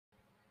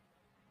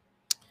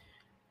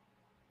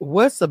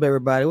What's up,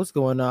 everybody? What's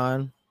going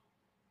on?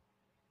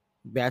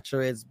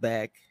 Bachelorette's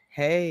back.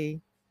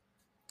 Hey,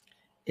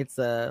 it's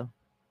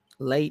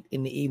late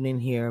in the evening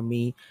here. I've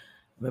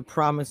been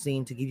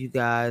promising to give you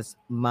guys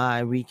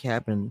my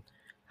recap and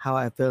how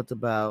I felt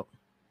about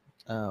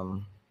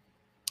um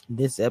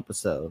this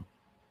episode.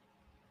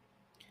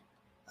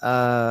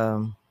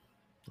 Um,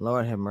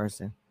 Lord have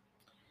mercy.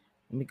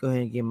 Let me go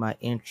ahead and get my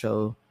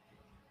intro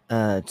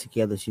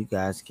together so you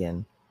guys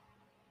can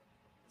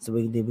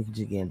we can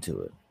just get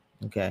into it.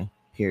 Okay.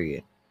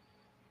 Period.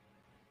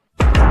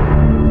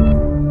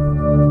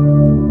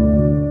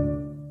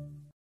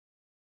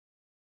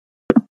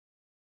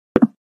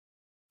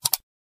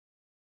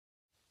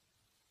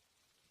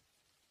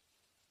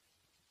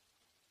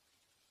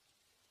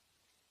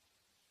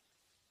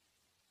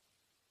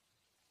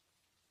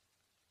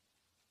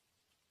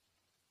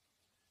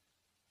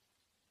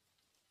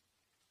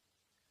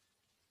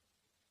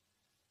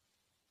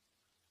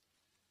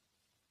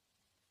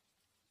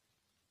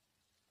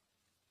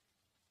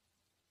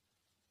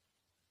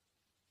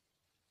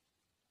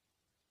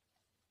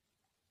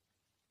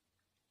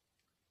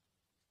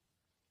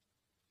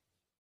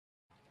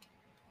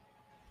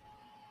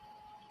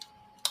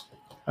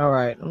 All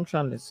right. I'm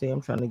trying to see.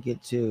 I'm trying to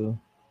get to.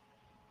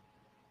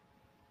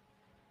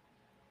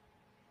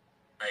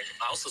 Like,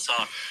 I also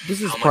saw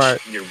This is how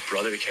part. much your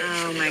brother cared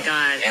for Oh me. my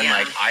God. And yeah.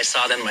 like I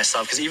saw that in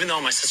myself because even though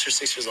my sister's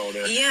 6 years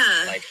older, Yeah.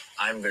 like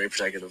I'm very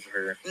protective of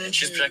her and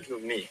she's protective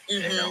of me.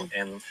 You know, Mm-hmm.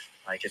 and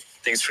like if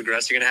things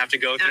progress, you're gonna have to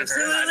go through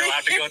Absolutely. her. I know I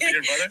have to go through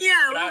your brother.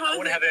 Yeah, but I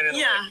wouldn't have it any other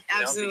way. You know,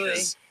 absolutely.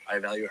 because I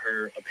value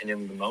her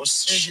opinion the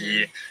most. Mhm.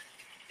 She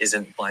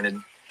isn't blinded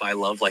by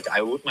love like I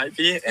might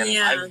be, and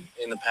Yeah.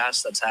 in the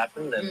past that's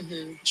happened, and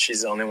Mhm.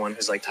 she's the only one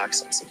who's like talks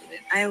sense to me.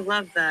 I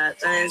love that.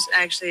 That is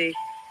actually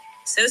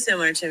so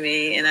similar to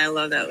me, and I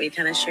love that we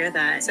kind of share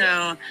that.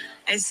 So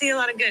I see a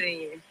lot of good in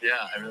you.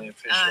 Yeah, I really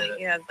appreciate it.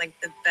 You have like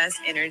the best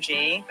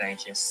energy.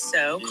 Thank you.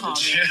 So You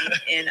calming, too.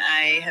 and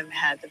I have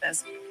had the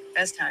best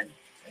time.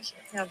 Thank you.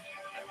 Yep.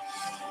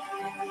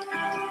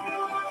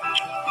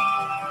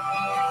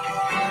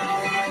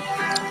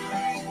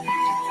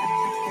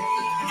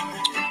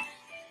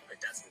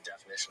 Like that's the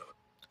definition of it.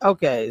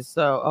 Okay.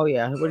 So, oh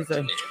yeah. What do you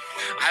say?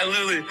 I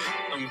literally,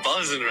 I'm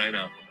buzzing right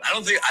now.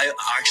 I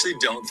actually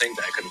don't think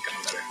that could have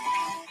gone better.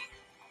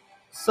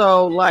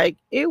 So, like,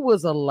 it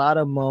was a lot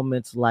of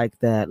moments like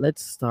that.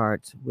 Let's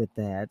start with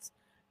that.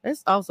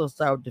 Let's also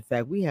start with the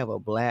fact we have a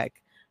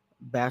black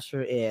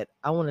bachelorette.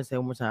 I want to say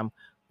one more time,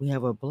 we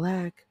have a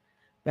black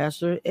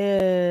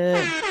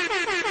bachelorette.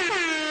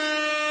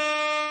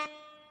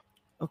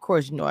 Of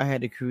course, I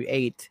had to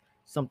create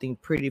something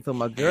pretty for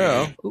my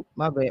girl. Oop,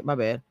 my bad, my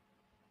bad.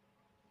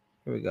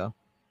 Here we go.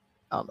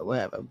 I don't know what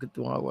happened. I get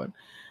the wrong one.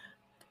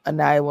 And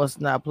now it wants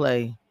to not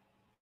play.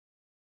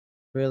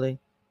 Really?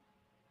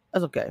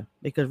 That's okay.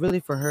 Because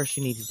really for her,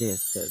 she needs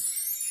this.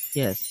 Because,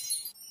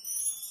 yes,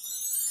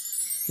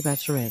 the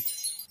bachelorette.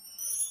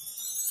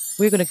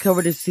 We're going to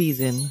cover this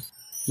season.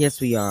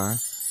 Yes, we are.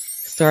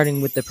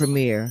 Starting with the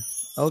premiere.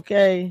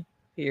 Okay.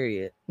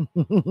 Period. It's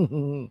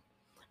going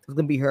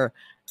to be her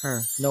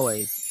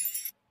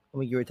noise. Let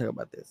me get ready to talk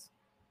about this.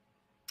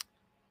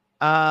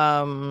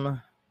 What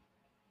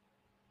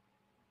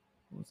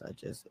was I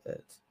just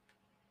at?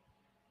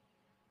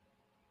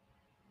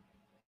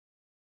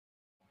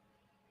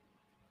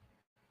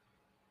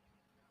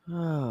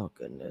 Oh,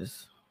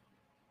 goodness.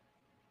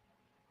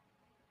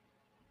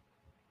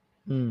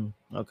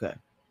 Okay.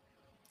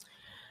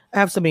 I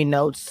have so many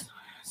notes,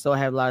 so I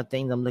have a lot of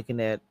things I'm looking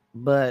at,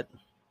 but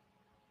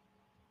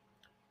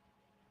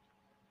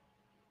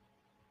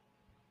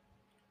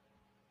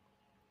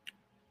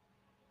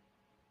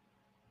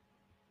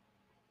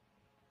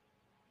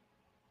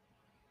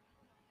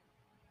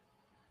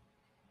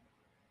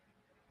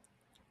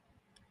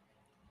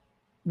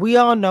we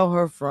all know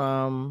her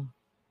from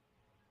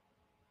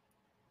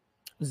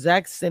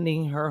Zach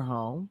sending her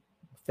home,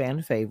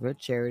 fan favorite,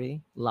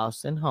 Charity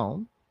Lawson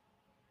home,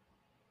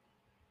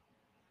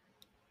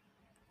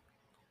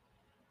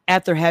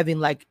 after having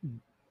like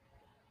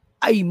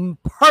a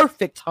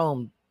perfect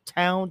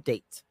hometown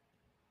date.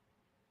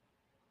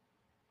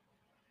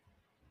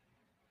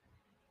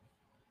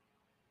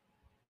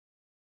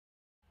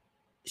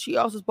 She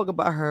also spoke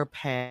about her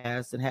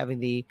past and having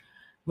the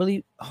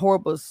really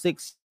horrible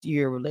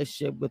 6-year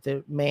relationship with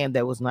a man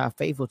that was not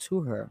faithful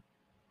to her.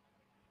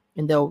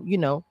 And though,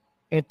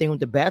 everything with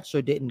The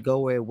Bachelor didn't go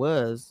where it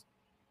was,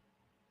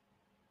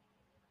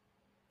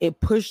 it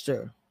pushed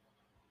her.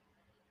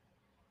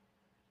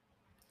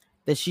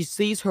 That she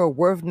sees her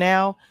worth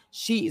now.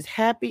 She is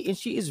happy and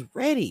she is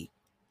ready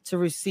to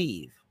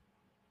receive.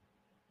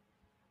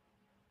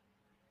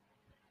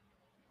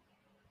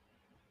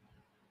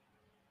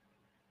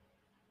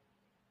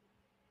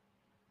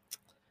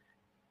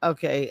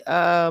 Okay,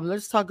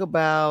 let's talk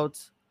about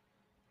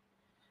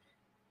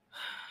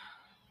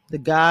the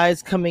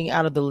guys coming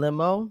out of the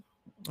limo.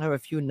 I have a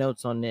few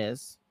notes on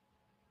this.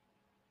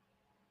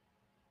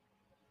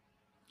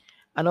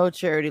 I know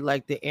Charity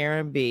like the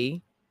Aaron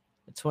B,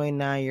 the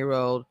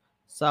 29-year-old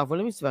Software.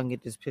 Let me see if I can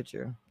get this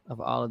picture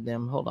of all of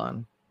them. Hold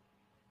on.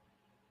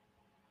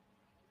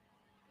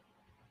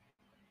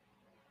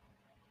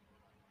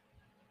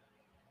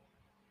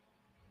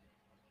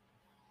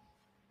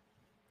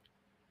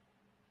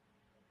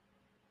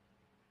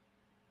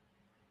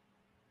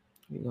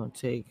 We're gonna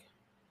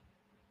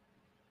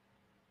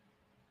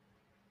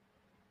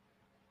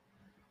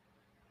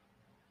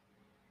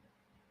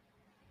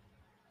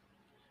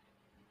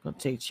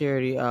take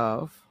Charity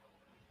off.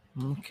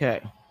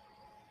 Okay.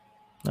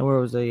 Now where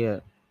was they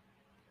at?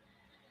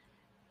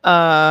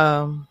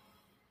 Um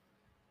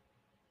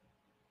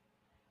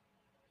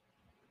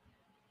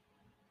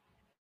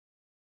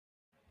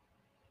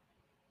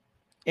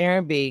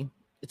Aaron B,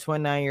 the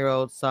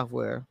 29-year-old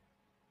software.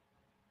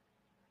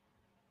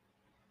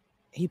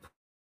 He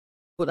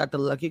pulled out the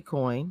lucky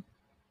coin,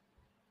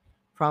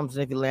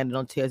 promising if he landed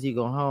on tails, he'd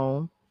go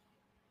home.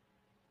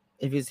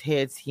 If his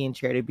heads, he and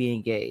Charity be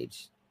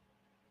engaged.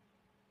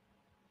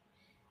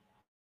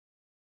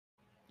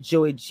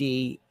 Joey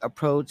G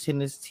approached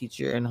his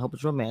teacher and hope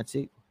was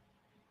romantic.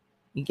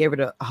 He gave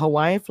her a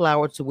Hawaiian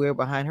flower to wear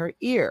behind her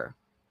ear.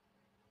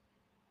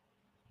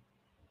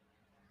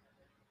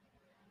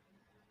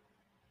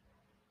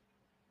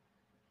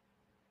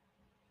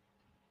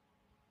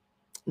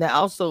 Now,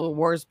 also,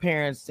 Ward's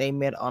parents, they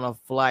met on a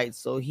flight,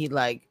 so he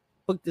like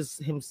booked this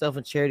himself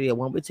and Charity a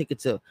one-way ticket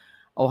to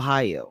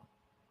Ohio.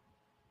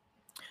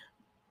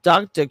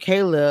 Dr.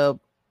 Caleb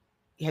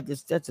had this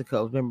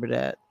stethoscope. Remember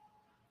that?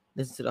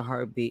 Listen to the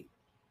heartbeat.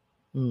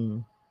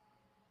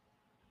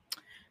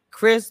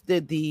 Chris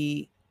did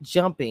the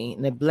jumping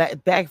and the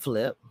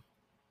backflip.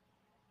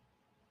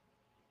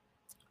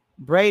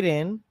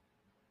 Braden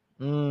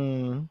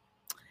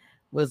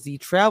was the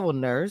travel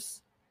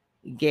nurse.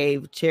 He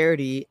gave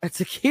Charity a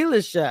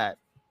tequila shot.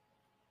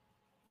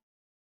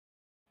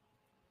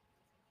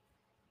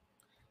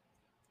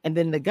 And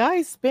then the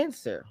guy,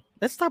 Spencer.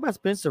 Let's talk about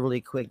Spencer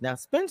really quick. Now,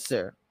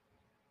 Spencer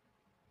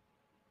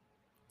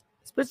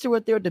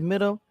right there at the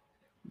middle,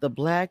 the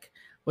black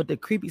with the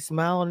creepy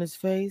smile on his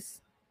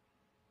face.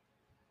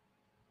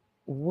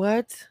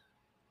 What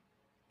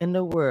in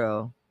the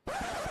world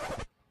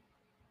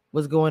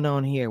was going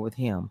on here with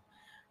him?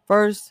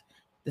 First,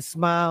 the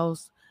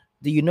smiles.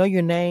 Do you know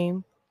your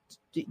name?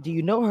 Do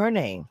you know her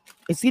name?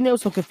 And see, there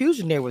was some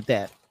confusion there with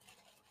that.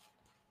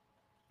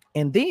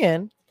 And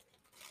then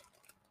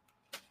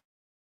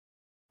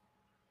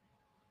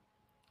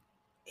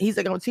he's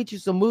like, I'm gonna teach you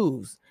some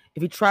moves.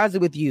 If he tries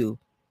it with you,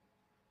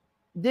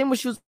 then when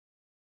she was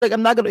like,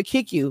 I'm not gonna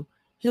kick you,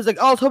 he was like,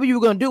 oh, I was hoping you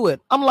were gonna do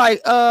it. I'm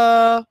like,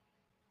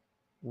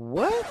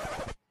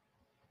 what?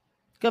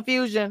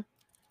 Confusion.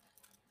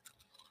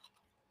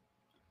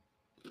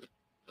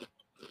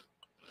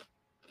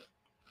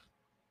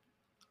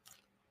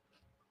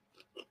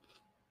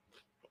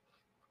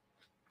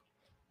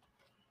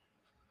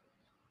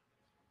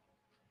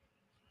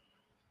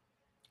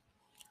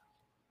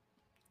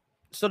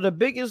 So the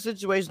biggest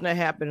situation that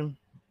happened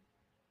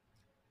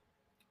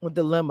with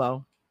the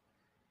limo,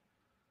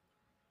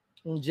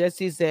 when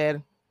Jesse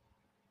said,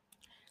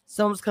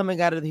 someone's coming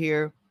out of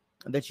here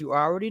that you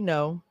already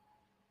know.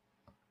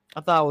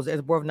 I thought it was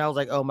his boyfriend. I was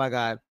like, oh my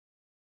God.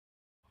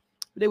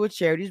 They were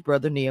Charity's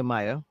brother,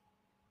 Nehemiah.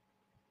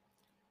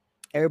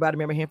 Everybody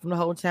remember him from the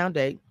hometown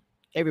date.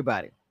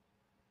 Everybody.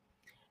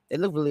 They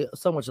look really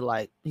so much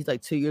alike. He's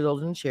like 2 years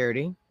older than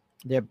Charity.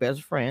 They're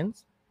best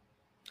friends.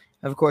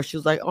 And of course, she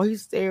was like, oh,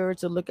 he's there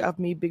to look out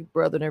for me, big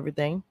brother and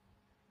everything.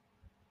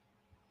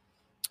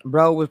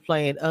 Bro was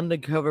playing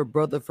undercover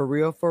brother for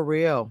real, for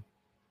real.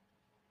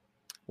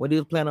 What he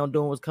was planning on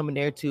doing was coming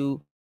there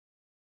to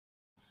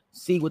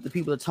see what the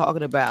people are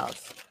talking about.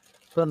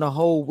 Put on the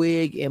whole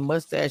wig and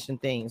mustache and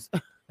things.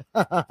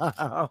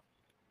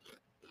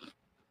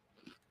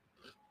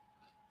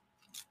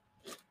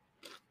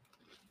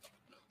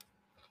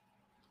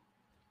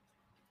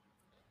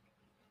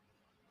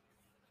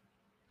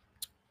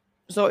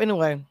 So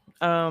anyway,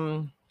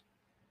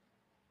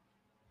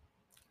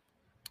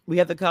 we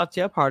have the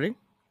cocktail party.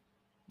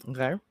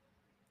 Okay.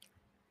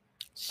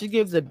 She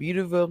gives a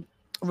beautiful,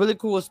 really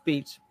cool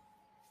speech.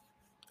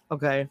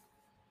 Okay.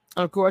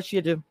 And of course, she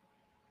had to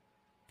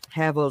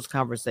have those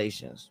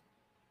conversations.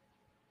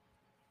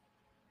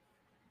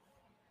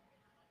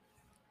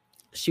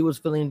 She was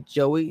feeling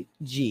Joey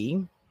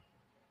G.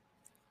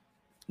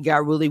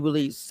 Got really,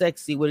 really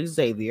sexy with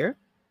Xavier.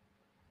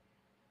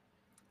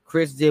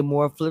 Chris did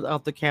more flip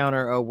off the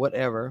counter or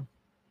whatever.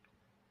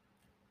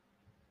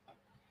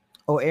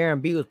 Oh,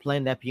 Aaron B was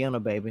playing that piano,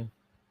 baby.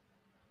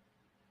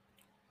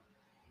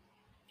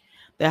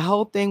 That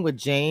whole thing with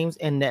James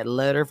and that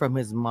letter from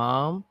his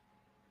mom.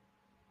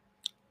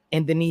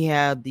 And then he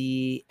had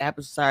the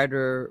apple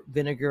cider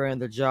vinegar in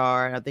the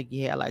jar. And I think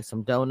he had like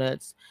some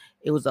donuts.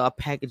 It was all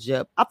packaged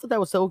up. I thought that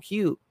was so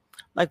cute.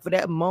 Like for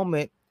that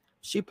moment,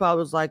 she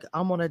probably was like,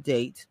 I'm on a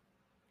date.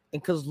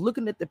 And because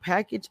looking at the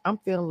package, I'm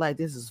feeling like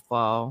this is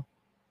fall.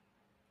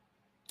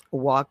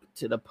 Walk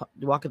at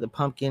the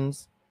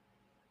pumpkins.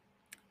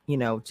 You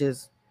know,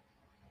 just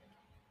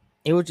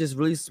it was just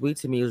really sweet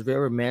to me. It was very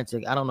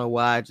romantic. I don't know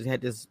why. I just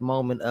had this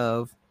moment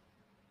of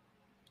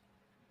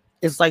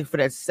it's like for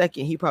that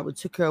second, he probably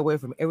took her away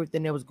from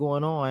everything that was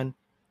going on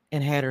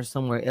and had her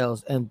somewhere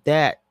else. And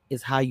that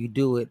is how you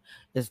do it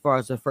as far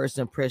as the first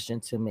impression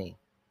to me.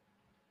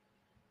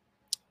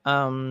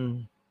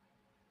 Um,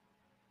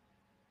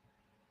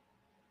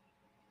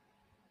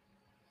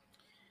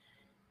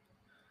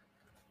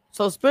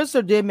 so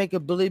Spencer did make a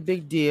really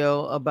big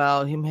deal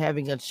about him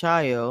having a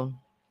child,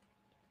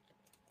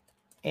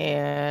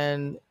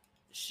 and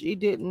she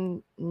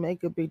didn't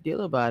make a big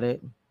deal about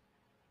it.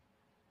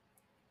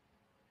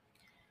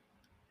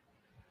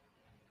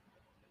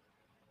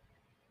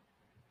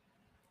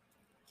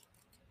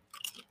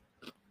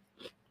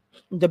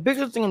 The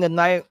biggest thing in the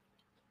night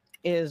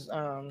is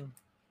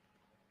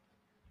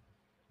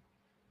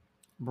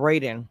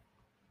Braden.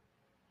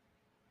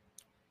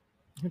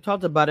 He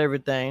talked about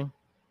everything.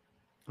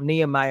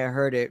 Nehemiah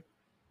heard it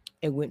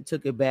and went and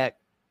took it back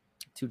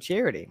to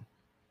Charity.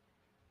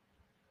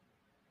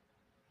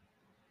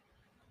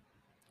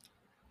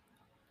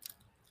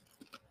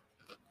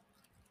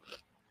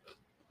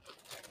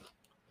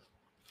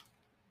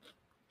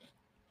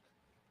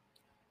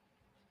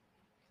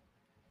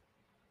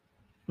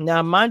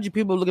 Now, mind you,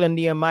 people looking at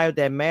Nehemiah with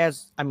that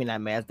mask, I mean,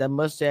 not mask, that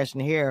mustache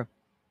and hair,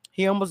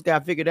 he almost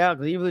got figured out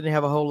because he really didn't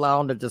have a whole lot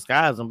on to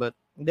disguise him, but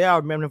they all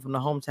remember him from the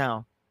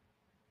hometown.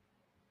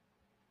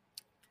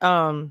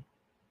 Um,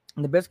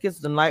 the best kiss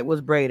of the night was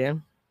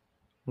Braden.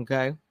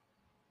 Okay.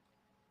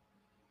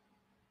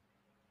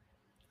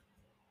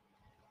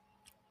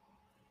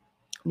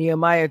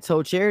 Nehemiah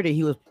told Charity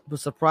he was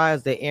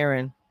surprised that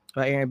Aaron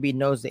B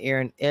knows that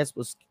Aaron S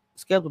was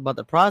skeptical about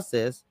the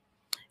process,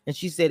 and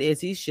she said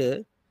as he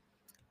should.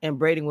 And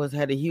Braden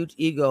had a huge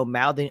ego,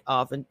 mouthing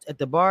off and at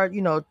the bar,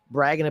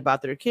 bragging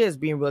about their kids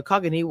being real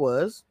cocky. And he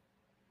was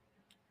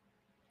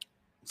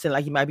saying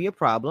like he might be a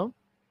problem.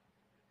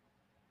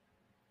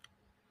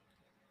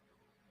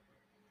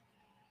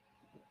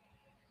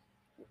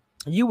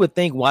 You would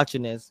think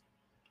watching this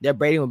that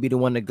Braden would be the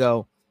one to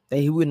go, that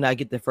he would not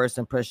get the first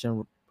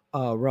impression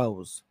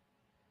rose.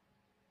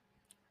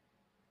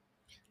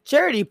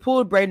 Charity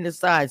pulled Braden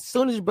aside as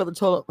soon as her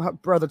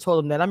brother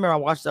told him that. I remember I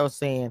watched. I was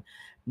saying,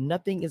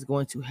 nothing is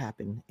going to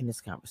happen in this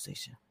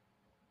conversation.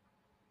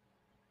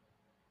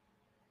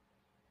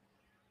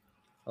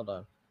 Hold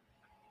on.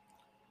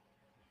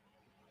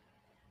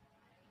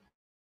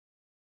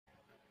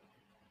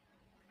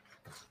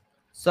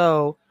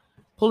 So,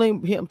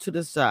 pulling him to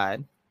the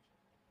side,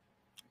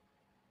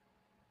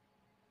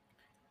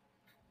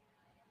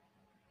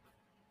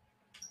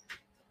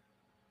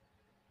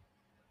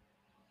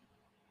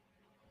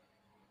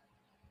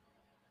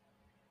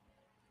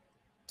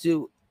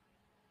 to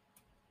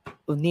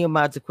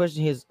Nehemiah to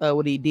question his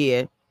what he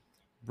did.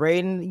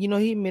 Braden,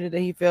 he admitted that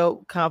he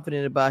felt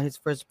confident about his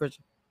first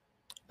impression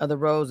of the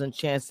rose and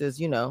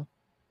chances.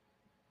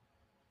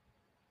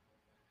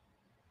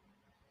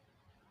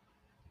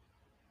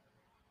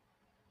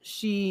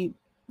 She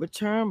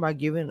returned by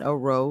giving a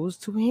rose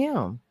to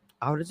him.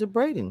 Out to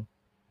Braden.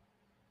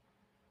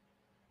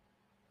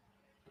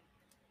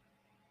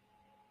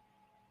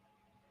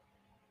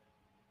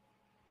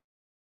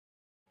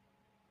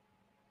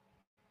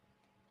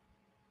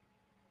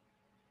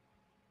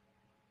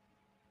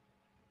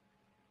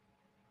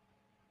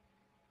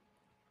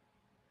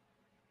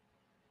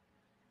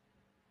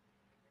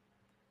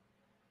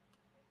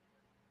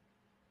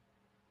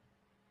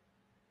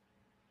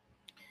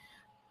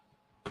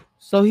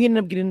 So he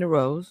ended up getting the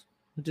rose.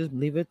 We'll just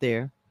leave it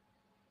there.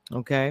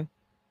 Okay.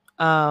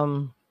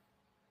 Um,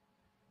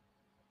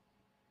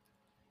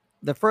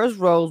 the first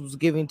rose was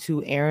given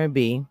to Aaron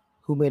B,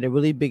 who made a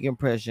really big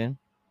impression.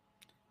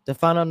 The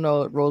final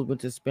note rose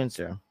went to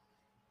Spencer,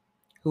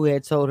 who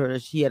had told her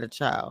that she had a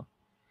child.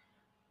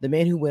 The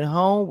men who went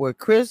home were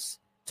Chris,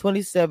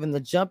 27, the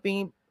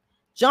jumping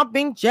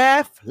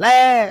Jack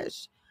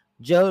Flash,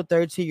 Joe, the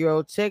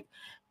 13-year-old chick.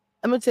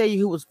 I'm gonna tell you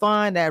who was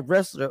fine. That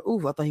wrestler.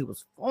 Ooh, I thought he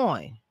was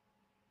fine.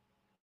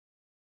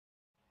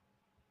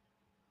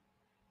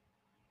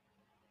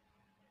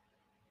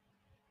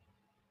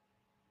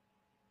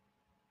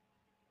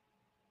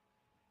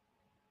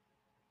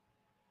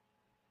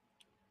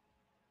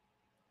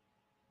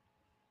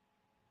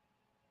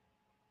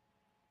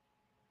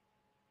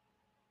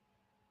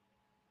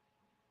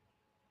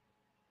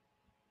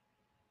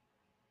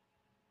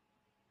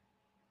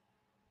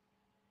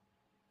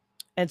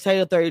 And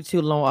Taylor,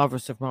 32, loan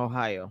officer from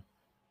Ohio.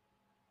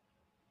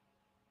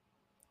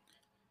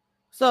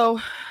 So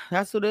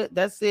that's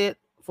it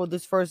for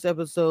this first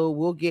episode.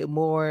 We'll get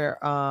more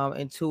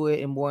into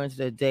it and more into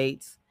the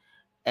dates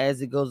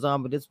as it goes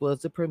on. But this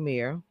was the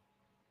premiere.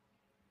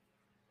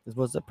 This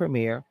was the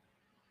premiere.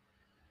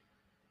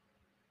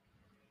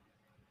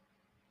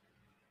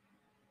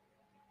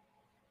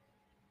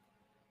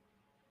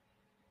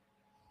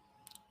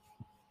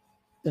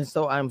 And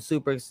so I'm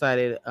super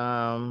excited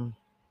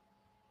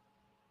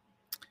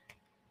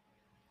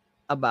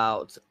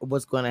about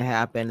what's going to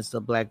happen. It's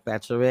the Black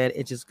Bachelorette.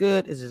 It's just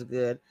good. It's just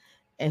good.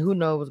 And who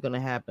knows what's going to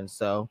happen.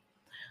 So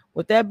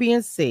with that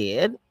being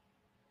said,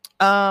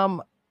 I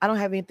don't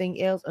have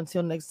anything else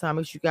until next time.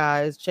 Make sure you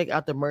guys check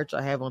out the merch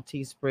I have on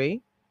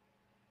Teespring.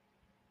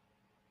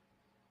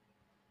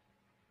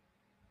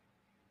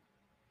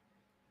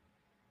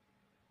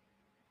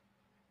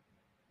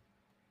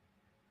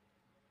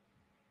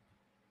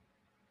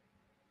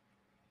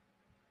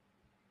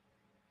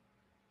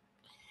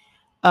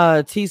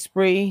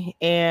 Teespring,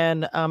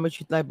 and make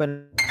sure you like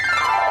button.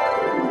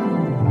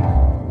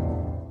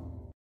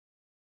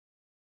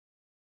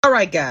 All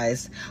right,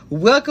 guys,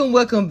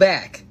 welcome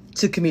back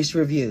to Kamisha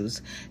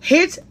Reviews.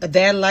 Hit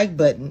that like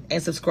button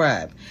and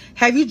subscribe.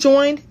 Have you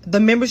joined the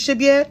membership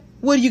yet?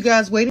 What are you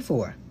guys waiting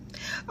for?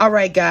 All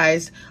right,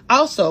 guys.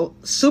 Also,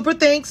 super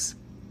thanks,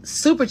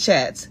 super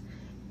chats.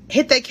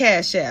 Hit that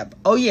Cash App.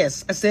 Oh,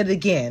 yes, I said it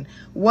again.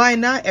 Why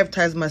not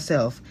advertise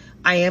myself?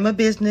 I am a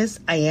business.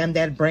 I am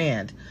that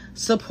brand.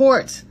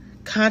 Support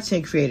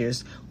content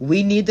creators.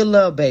 We need the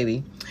love,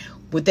 baby.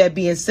 With that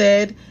being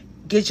said,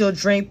 get your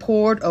drink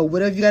poured or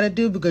whatever you got to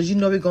do, because you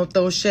know we're going to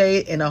throw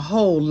shade and a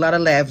whole lot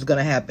of laughs is going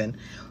to happen.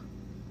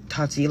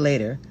 Talk to you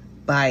later.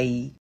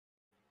 Bye.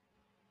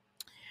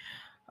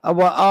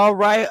 Well, all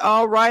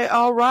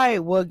right.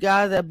 Well,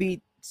 guys, I'll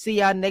be see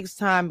y'all next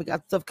time. We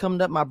got stuff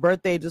coming up. My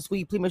birthday this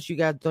week. Please make sure you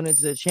guys donate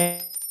to the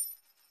channel.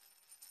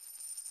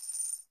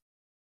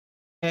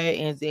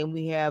 And then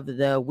we have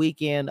the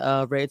weekend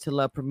Ready to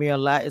Love premiere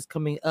live is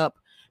coming up.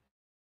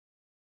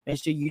 Make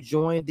sure you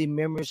join the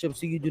membership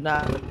so you do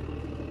not.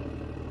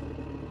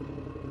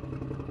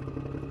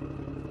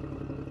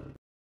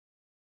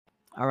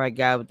 All right,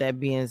 guys. With that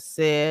being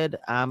said,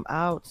 I'm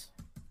out.